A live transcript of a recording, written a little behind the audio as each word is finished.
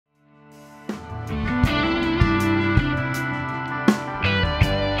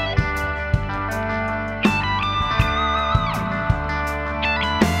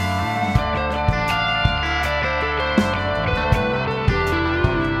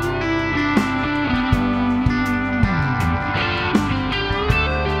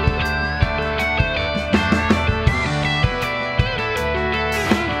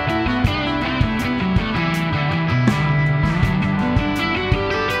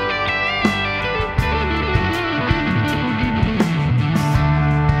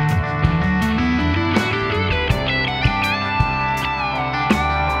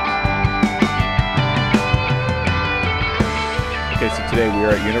we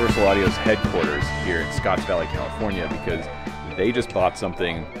are at Universal Audio's headquarters here in Scotts Valley, California, because they just bought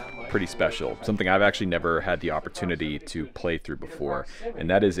something pretty special, something I've actually never had the opportunity to play through before, and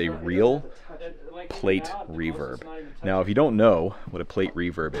that is a real plate reverb. Now, if you don't know what a plate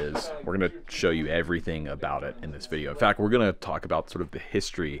reverb is, we're going to show you everything about it in this video. In fact, we're going to talk about sort of the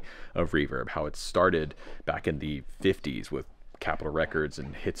history of reverb, how it started back in the 50s with Capitol Records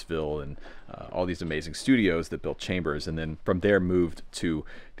and Hitsville and all these amazing studios that built chambers, and then from there moved to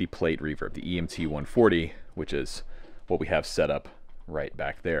the plate reverb, the EMT 140, which is what we have set up right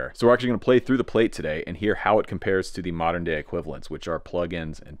back there. So we're actually going to play through the plate today and hear how it compares to the modern day equivalents, which are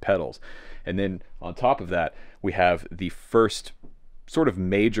plugins and pedals. And then on top of that, we have the first sort of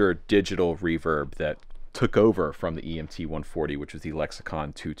major digital reverb that took over from the EMT 140, which was the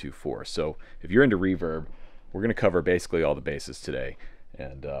Lexicon 224. So if you're into reverb, we're going to cover basically all the bases today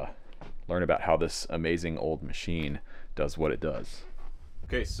and learn about how this amazing old machine does what it does.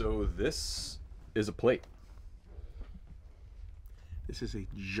 Okay, so this is a plate. This is a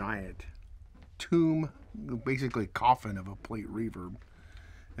giant tomb, basically coffin of a plate reverb.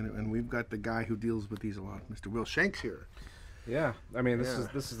 And we've got the guy who deals with these a lot, Mr. Will Shanks here. Yeah, I mean, this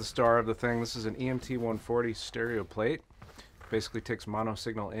is the star of the thing. This is an EMT 140 stereo plate. Basically takes mono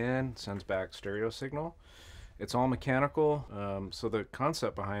signal in, sends back stereo signal. It's all mechanical, so the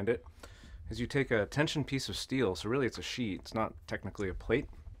concept behind it is you take a tension piece of steel, so really it's a sheet, it's not technically a plate,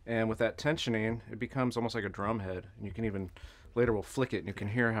 and with that tensioning, it becomes almost like a drum head, and you can even, later we'll flick it, and you can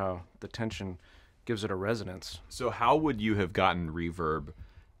hear how the tension gives it a resonance. So how would you have gotten reverb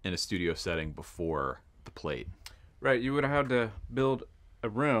in a studio setting before the plate? Right, you would have had to build a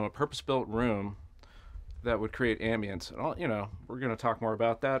room, a purpose-built room, that would create ambience. You know, we're going to talk more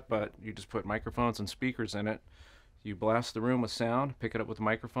about that, but you just put microphones and speakers in it. You blast the room with sound, pick it up with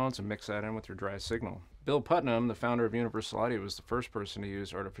microphones, and mix that in with your dry signal. Bill Putnam, the founder of Universal Audio, was the first person to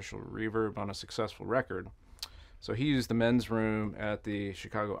use artificial reverb on a successful record. So he used the men's room at the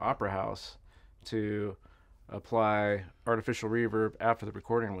Chicago Opera House to apply artificial reverb after the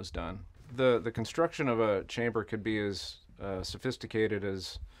recording was done. The construction of a chamber could be as sophisticated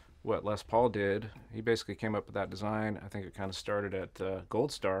as what Les Paul did. He basically came up with that design. I think it kind of started at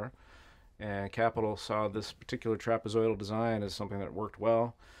Gold Star, and Capitol saw this particular trapezoidal design as something that worked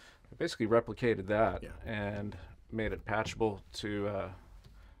well. It basically replicated that and made it patchable to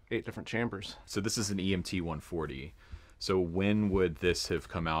 8 different chambers. So this is an EMT 140. So when would this have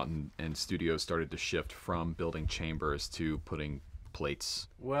come out and studios started to shift from building chambers to putting plates?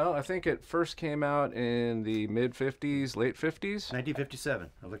 Well, I think it first came out in the mid-50s, late 50s. 1957.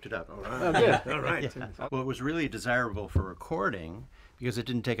 I looked it up. All right. Oh, good. All right. Yeah. Well, it was really desirable for recording because it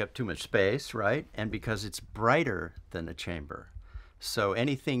didn't take up too much space, right? And because it's brighter than a chamber. So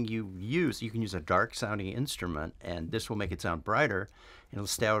anything you use, you can use a dark sounding instrument and this will make it sound brighter and it'll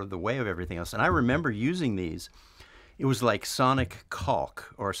stay out of the way of everything else. And I remember using these. It was like sonic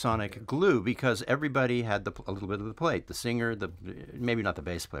caulk or sonic glue because everybody had a little bit of the plate. The singer, maybe not the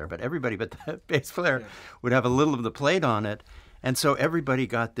bass player, but everybody but the bass player would have a little of the plate on it. And so everybody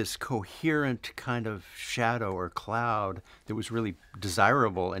got this coherent kind of shadow or cloud that was really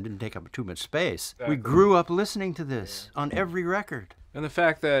desirable and didn't take up too much space. Exactly. We grew up listening to this on every record. And the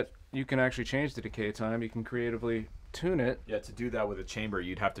fact that you can actually change the decay time, you can creatively tune it. Yeah, to do that with a chamber,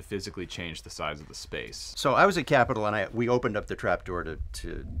 you'd have to physically change the size of the space. So I was at Capitol and we opened up the trapdoor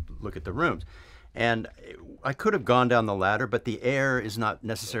to look at the rooms. And I could have gone down the ladder, but the air is not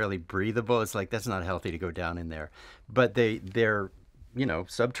necessarily breathable. It's like, that's not healthy to go down in there. But they're, you know,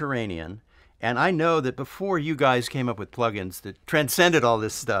 subterranean. And I know that before you guys came up with plugins that transcended all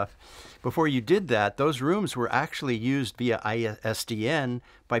this stuff, before you did that, those rooms were actually used via ISDN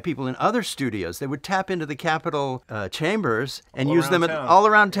by people in other studios. They would tap into the Capitol chambers and use them all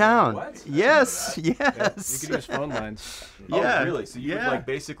around town. What? Yes, yes. Yeah, you could use phone lines. Yeah. Oh, really? So you would like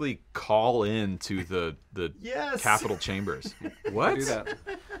basically call into the Capitol chambers. What? Do that.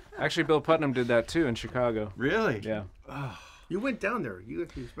 Actually, Bill Putnam did that too in Chicago. Really? Yeah. Oh. You went down there. You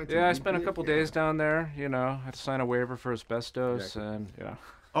spent Yeah, I spent a couple days down there. You know, had to sign a waiver for asbestos, and yeah.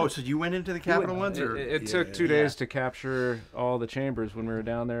 Oh, so you went into the Capitol ones? Or? It took 2 days to capture all the chambers when we were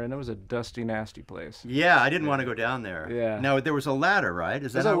down there, and it was a dusty, nasty place. Yeah, I didn't want to go down there. Yeah. Now there was a ladder, right?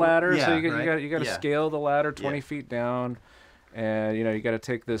 There's a ladder, so you right? got to scale the ladder 20 feet down, and you know you got to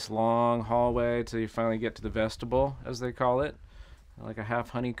take this long hallway till you finally get to the vestibule, as they call it, like a half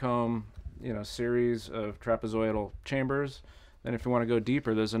honeycomb, you know, series of trapezoidal chambers. And if you want to go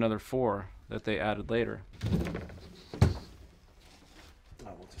deeper, there's another 4 that they added later.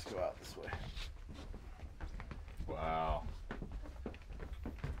 We'll just go out this way. Wow.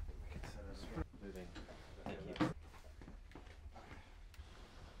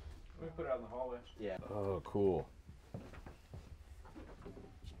 We put it out in the hallway. Yeah. Oh, cool.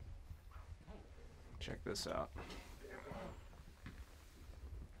 Check this out.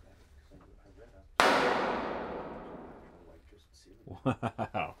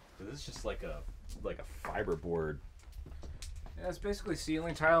 Wow. So this is just like a fiberboard. Yeah, it's basically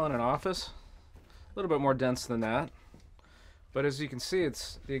ceiling tile in an office. A little bit more dense than that. But as you can see,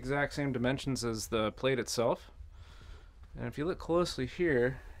 it's the exact same dimensions as the plate itself. And if you look closely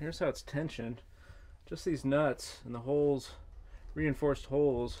here, here's how it's tensioned. Just these nuts and the holes, reinforced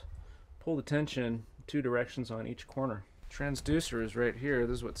holes, pull the tension 2 directions on each corner. Transducer is right here.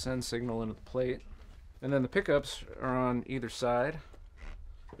 This is what sends signal into the plate. And then the pickups are on either side.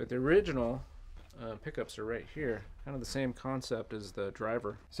 But the original pickups are right here. Kind of the same concept as the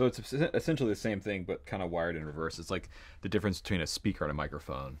driver. So it's essentially the same thing, but kind of wired in reverse. It's like the difference between a speaker and a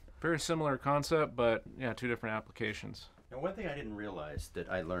microphone. Very similar concept, but yeah, 2 different applications. Now, one thing I didn't realize that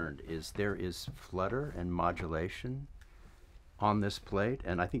I learned is there is flutter and modulation on this plate,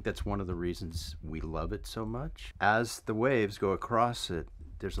 and I think that's one of the reasons we love it so much. As the waves go across it,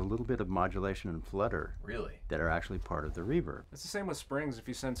 there's a little bit of modulation and flutter that are actually part of the reverb. It's the same with springs. If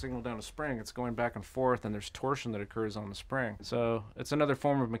you send signal down a spring, it's going back and forth, and there's torsion that occurs on the spring. So it's another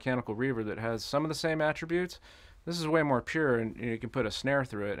form of mechanical reverb that has some of the same attributes. This is way more pure, and you can put a snare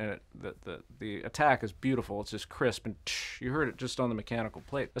through it, and the attack is beautiful. It's just crisp, and you heard it just on the mechanical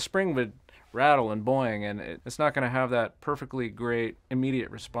plate. A spring would rattle and boing, and it's not going to have that perfectly great immediate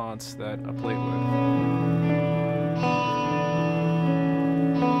response that a plate would.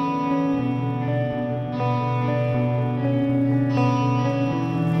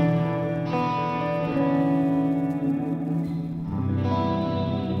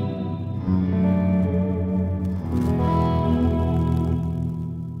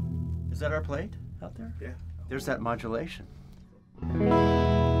 Is that our plate out there? Yeah. There's that modulation.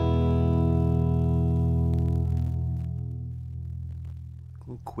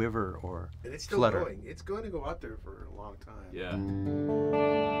 Little quiver or And it's still flutter. going. It's going to go out there for a long time. Yeah.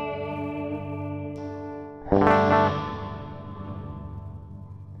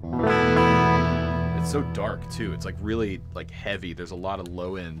 It's so dark too. It's like really like heavy. There's a lot of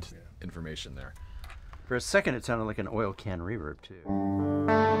low end information there. For a second, it sounded like an oil can reverb too.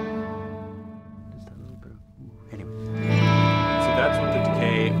 Just a little bit of. Anyway. So that's with the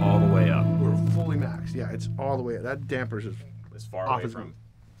decay all the way up. We're fully maxed. Yeah, it's all the way up. That dampers is As far off away as from.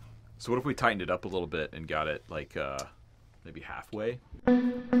 So what if we tightened it up a little bit and got it like maybe halfway?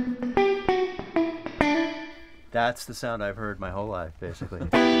 That's the sound I've heard my whole life, basically.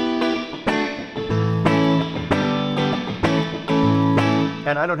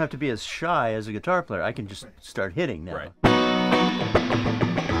 And I don't have to be as shy as a guitar player. I can just start hitting now. Right.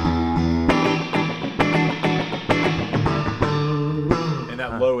 And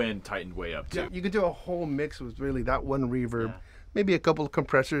that low end tightened way up too. Yeah, you could do a whole mix with really that one reverb, Yeah. maybe a couple of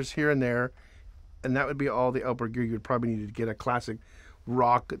compressors here and there, and that would be all the upper gear you'd probably need to get a classic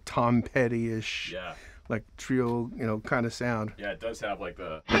rock Tom Petty-ish, Yeah. like trio, kind of sound. Yeah, it does have like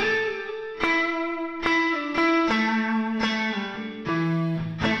the.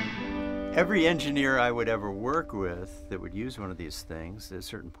 Every engineer I would ever work with that would use one of these things, at a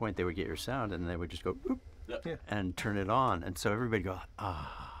certain point they would get your sound and they would just go boop Yeah. and turn it on. And so everybody go,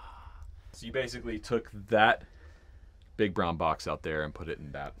 ah. So you basically took that big brown box out there and put it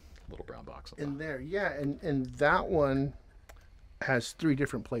in that little brown box. In there, yeah, and that one has 3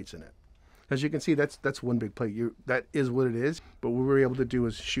 different plates in it. As you can see, that's one big plate. That is what it is. But what we were able to do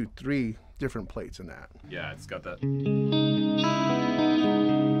is shoot 3 different plates in that. Yeah, it's got that.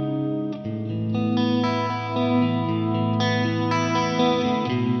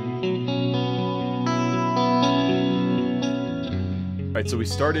 Right, so we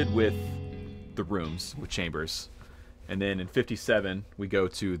started with the rooms with chambers, and then in 57 we go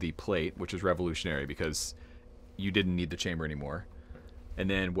to the plate, which is revolutionary because you didn't need the chamber anymore. And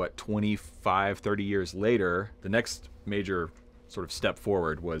then 25, 30 years later, the next major sort of step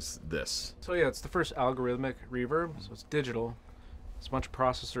forward was this. So yeah, it's the first algorithmic reverb, so it's digital. There's a bunch of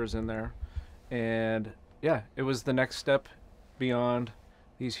processors in there. And yeah, it was the next step beyond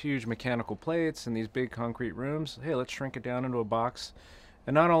these huge mechanical plates and these big concrete rooms. Hey, let's shrink it down into a box.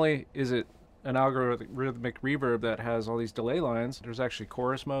 And not only is it an algorithmic reverb that has all these delay lines, there's actually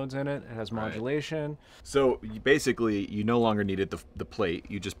chorus modes in it. It has modulation. So you no longer needed the plate.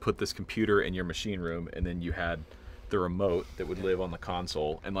 You just put this computer in your machine room, and then you had the remote that would live on the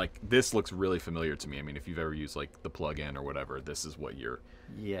console. And like, this looks really familiar to me. I mean, if you've ever used like the plug-in or whatever, this is what you're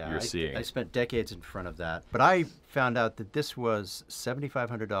seeing. I spent decades in front of that. But I found out that this was $7,500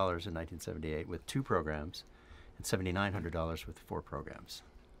 in 1978 with 2 programs and $7,900 with 4 programs.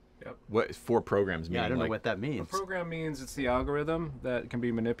 Yep. What 4 programs mean? Yeah, I don't know like, what that A means. program means it's the algorithm that can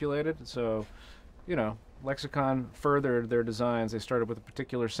be manipulated. So, you know, Lexicon furthered their designs. They started with a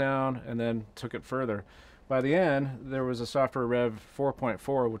particular sound and then took it further. By the end, there was a software Rev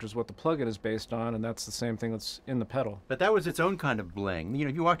 4.4, which is what the plugin is based on, and that's the same thing that's in the pedal. But that was its own kind of bling. You know,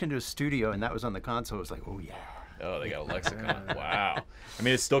 if you walked into a studio and that was on the console, it was like, oh yeah. Oh, they got a Lexicon. Wow. I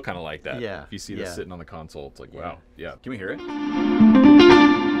mean, it's still kind of like that. Yeah, If you see this yeah. sitting on the console, it's like, wow. Yeah. Can we hear it?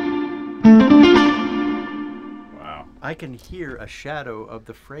 Wow. I can hear a shadow of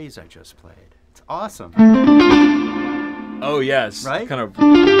the phrase I just played. It's awesome. Oh, yes. Right? Kind of.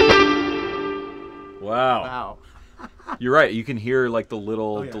 Wow. Wow. You're right. You can hear like the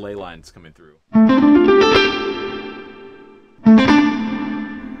little Oh, yeah. delay lines coming through. Wow.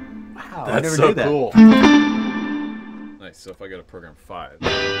 I That's never so knew that. cool. Nice. So if I go to program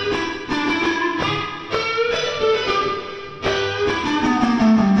 5.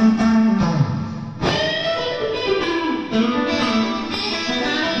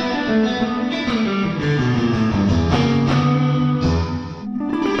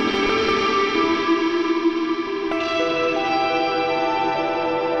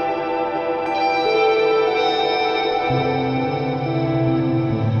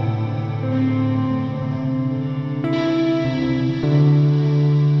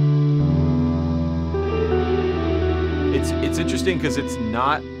 It's interesting because it's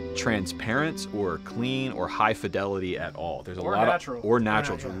not transparent or clean or high fidelity at all. There's a Or lot natural. of or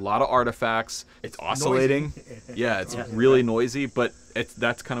natural. Yeah. There's a lot of artifacts. It's oscillating. Yeah, it's really noisy, but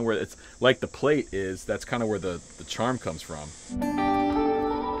that's kind of where it's like the plate is. That's kind of where the charm comes from.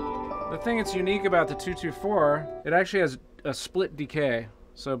 The thing that's unique about the 224, it actually has a split decay.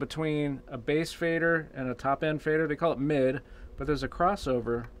 So between a bass fader and a top end fader, they call it mid, but there's a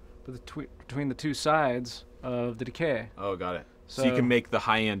crossover between the two sides of the decay. Oh, got it. So you So- can make the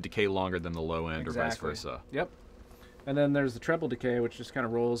high end decay longer than the low end, or vice Exactly. versa. Yep. And then there's the treble decay, which just kind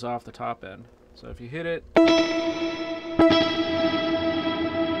of rolls off the top end. So if you hit it, now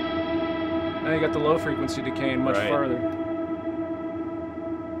you got the low frequency decaying much Right. farther.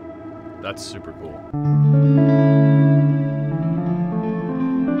 That's super cool.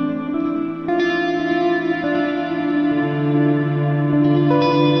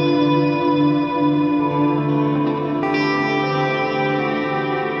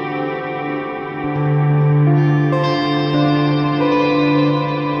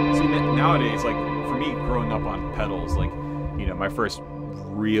 See, nowadays, like for me, growing up on pedals, like my first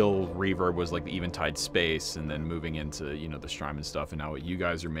real reverb was like the Eventide Space, and then moving into the Strymon stuff, and now what you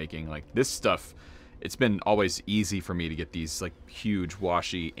guys are making, like this stuff. It's been always easy for me to get these like huge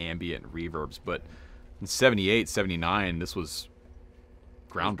washy ambient reverbs, but in 78, 79, this was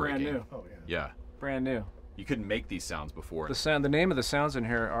groundbreaking. Brand new. Oh yeah. Yeah, Brand new. you couldn't make these sounds before. The name of the sounds in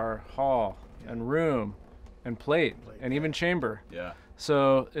here are hall and room and plate and even chamber. Yeah.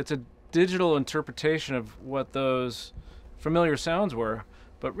 So it's a digital interpretation of what those familiar sounds were,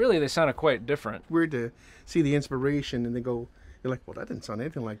 but really they sounded quite different. Weird to see the inspiration and then go, you're like, well, that didn't sound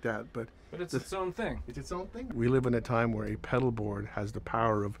anything like that, but But it's its own thing. it's its own thing. We live in a time where a pedal board has the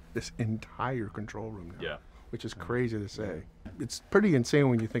power of this entire control room now. Yeah. Which is crazy to say. It's pretty insane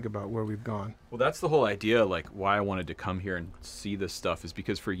when you think about where we've gone. Well, that's the whole idea, like why I wanted to come here and see this stuff is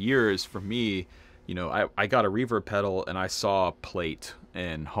because for years, for me, I got a reverb pedal and I saw plate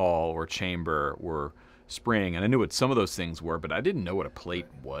and hall or chamber or spring, and I knew what some of those things were, but I didn't know what a plate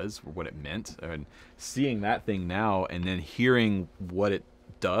was or what it meant. And seeing that thing now and then hearing what it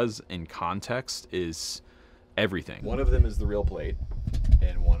does in context is everything. One of them is the real plate,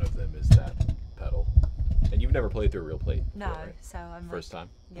 and one of them is that pedal. And you've never played through a real plate? No, before, right? so I'm First time?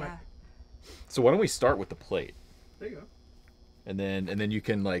 yeah. So why don't we start with the plate, There you go. and then you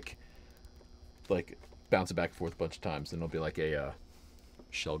can like bounce it back and forth a bunch of times, and it'll be like a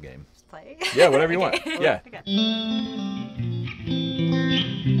shell game. Just play. Yeah, whatever you Okay. want. Yeah. Okay.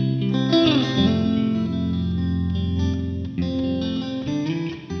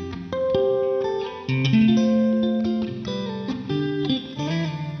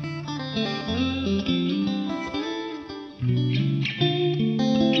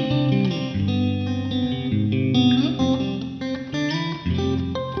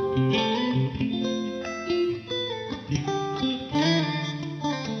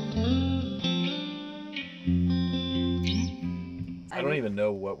 I don't even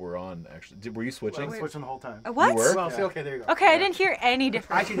know what we're on actually. Were you switching? I'm switching the whole time. What? You were? Well, see, okay, there you go. Okay, I didn't hear any I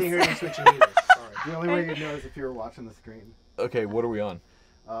difference. actually didn't hear any switching either. Sorry. The only way you'd know is if you were watching the screen. Okay, what are we on?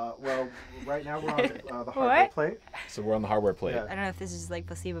 Well, right now we're on the hardware What? plate. So we're on the hardware plate. Yeah. I don't know if this is like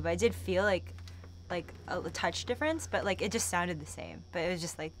placebo, but I did feel like a touch difference, but like it just sounded the same. But it was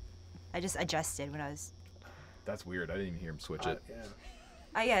just like I just adjusted when I was. That's weird. I didn't even hear him switch it.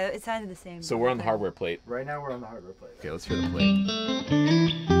 Yeah. Yeah, it sounded the same. So we're on the hardware plate. Right now we're on the hardware plate. Okay, let's hear the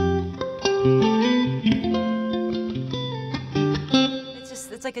plate.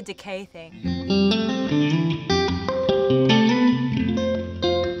 It's like a decay thing.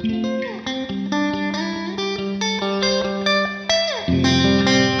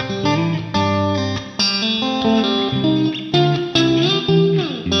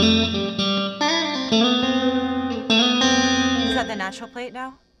 Is that the natural plate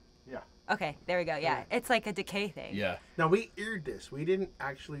now? Yeah. Okay, there we go. Yeah, it's like a decay thing. Yeah. Now we eared this. We didn't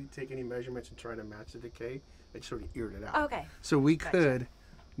actually take any measurements and try to match the decay. I just sort of eared it out. Okay. So we could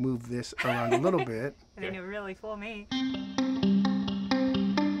move this around a little bit. I mean, it really fool me.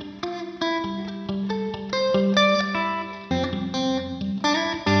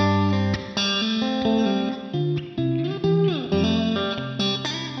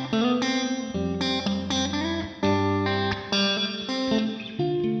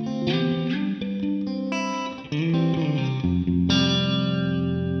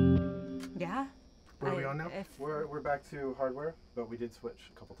 Yeah. Where are we on now? We're back to hardware, but we did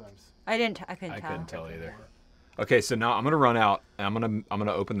switch a couple times. I couldn't I tell. couldn't tell either. Okay, so now I'm gonna run out and I'm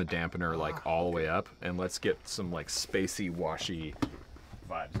gonna open the dampener like all the way up and let's get some like spacey, washy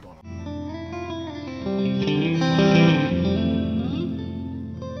vibes going on.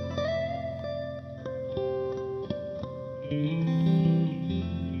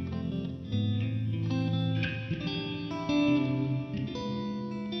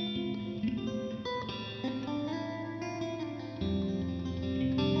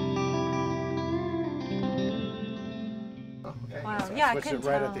 Wow. Yeah, I Switched couldn't it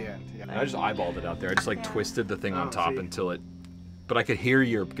right tell. at the end. Yeah. And I just eyeballed it out there. I just like Yeah. twisted the thing on Oh, top see. until it, but I could hear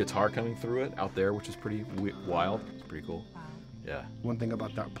your guitar coming through it out there, which is pretty wild. It's pretty cool. Wow. Yeah. One thing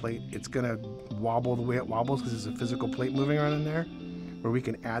about that plate, it's gonna wobble the way it wobbles because there's a physical plate moving around in there. Where we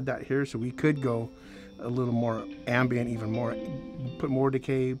can add that here, so we could go a little more ambient, even more, put more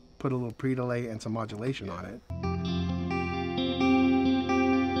decay, put a little pre-delay and some modulation on it.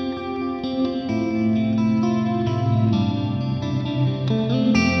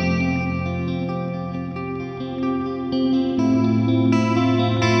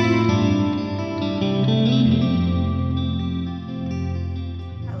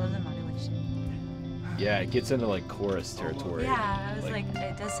 I love the modulation. Yeah, it gets into like chorus territory. Yeah, I was like,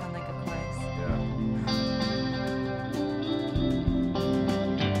 it does sound like a chorus.